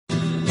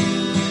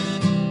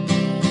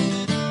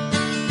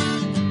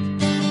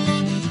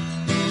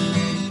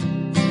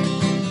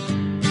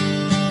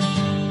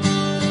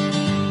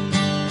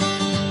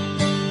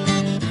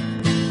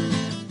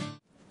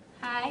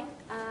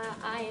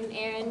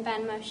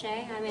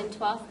O'Shea. I'm in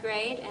 12th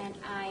grade and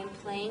I'm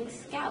playing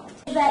Scout.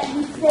 That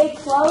we stay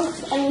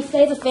close and we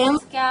stay the family.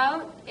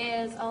 Scout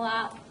is a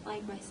lot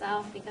like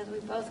myself because we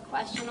both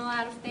question a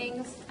lot of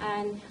things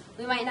and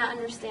we might not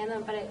understand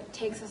them, but it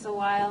takes us a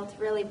while to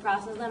really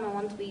process them, and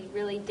once we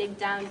really dig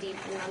down deep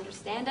and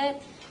understand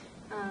it,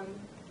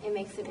 it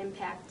makes an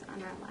impact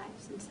on our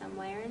lives in some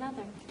way or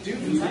another.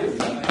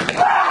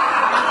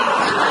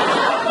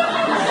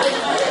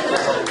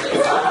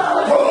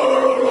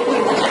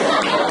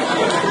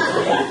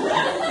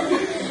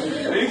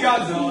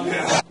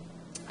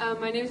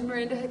 My name is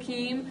Miranda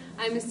Hakeem.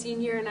 I'm a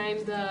senior and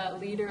I'm the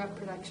leader of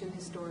production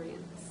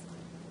historians.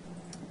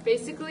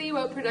 Basically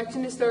what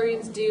production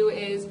historians do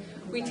is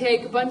we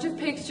take a bunch of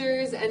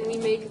pictures and we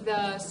make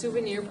the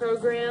souvenir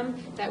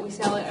program that we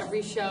sell at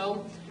every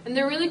show. And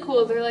they're really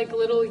cool. They're like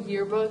little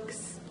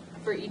yearbooks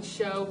for each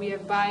show. We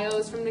have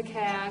bios from the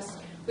cast,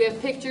 we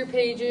have picture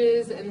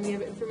pages, and we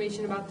have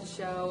information about the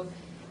show.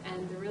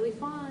 And they're really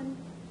fun.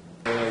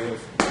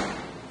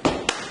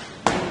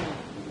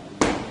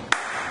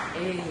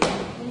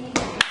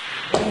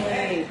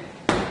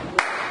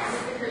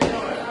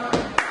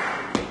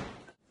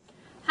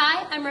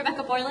 Hi, I'm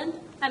Rebecca Borland.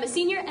 I'm a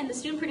senior and the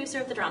student producer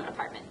of the drama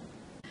department.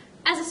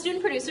 As a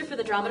student producer for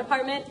the drama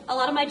department, a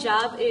lot of my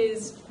job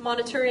is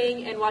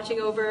monitoring and watching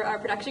over our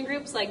production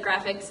groups like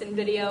graphics and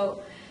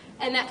video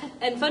and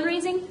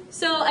fundraising.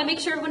 So I make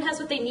sure everyone has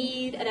what they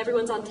need and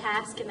everyone's on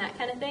task and that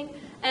kind of thing.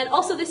 And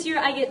also this year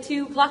I get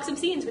to block some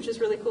scenes, which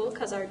is really cool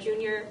because our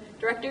junior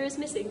director is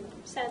missing,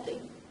 sadly.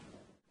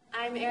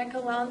 I'm Erica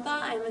Lowenthal.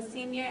 I'm a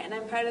senior and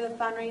I'm part of the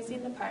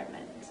fundraising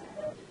department.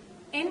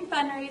 In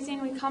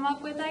fundraising, we come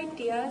up with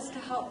ideas to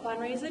help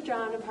fundraise the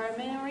drama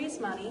department and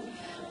raise money.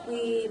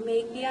 We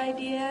make the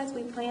ideas,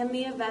 we plan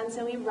the events,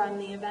 and we run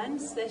the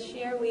events. This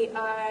year we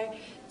are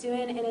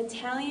doing an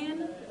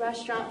Italian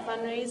restaurant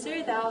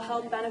fundraiser that will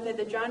help benefit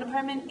the drama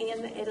department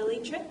and the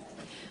Italy trip.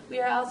 We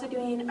are also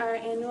doing our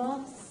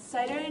annual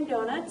cider and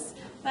donuts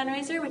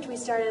fundraiser, which we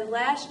started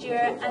last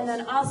year, and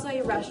then also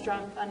a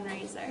restaurant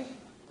fundraiser.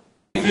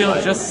 I feel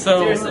just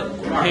so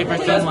paper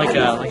thin, like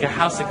a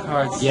house of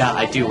cards. Yeah,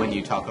 I do when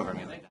you talk over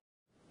me like that.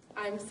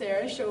 I'm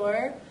Sarah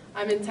Shore.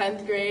 I'm in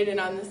 10th grade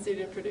and I'm the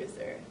student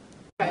producer.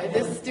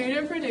 The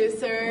student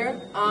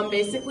producer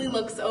basically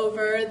looks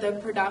over the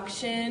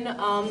production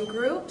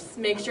groups,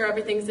 make sure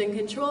everything's in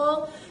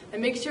control,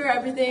 and make sure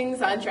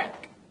everything's on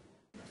track.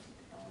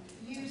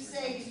 You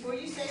say, before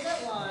you say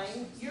that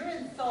line, you're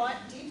in thought,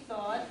 deep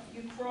thought,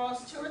 you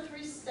cross 2 or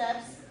 3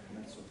 steps,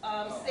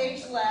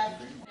 stage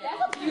left.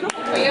 That's a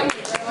beautiful way of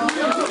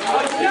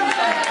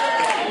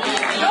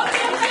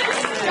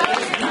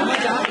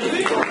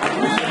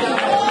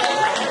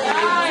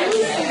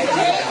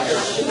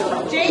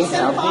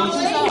Jason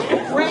Polly,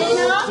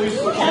 Raina,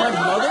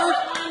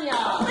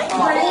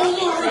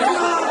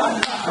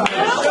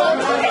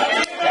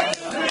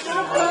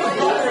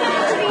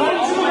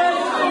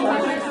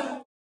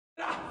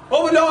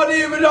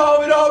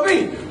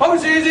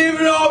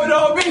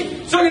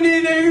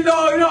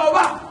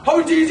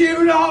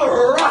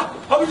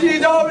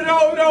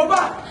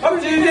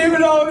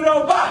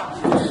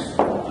 How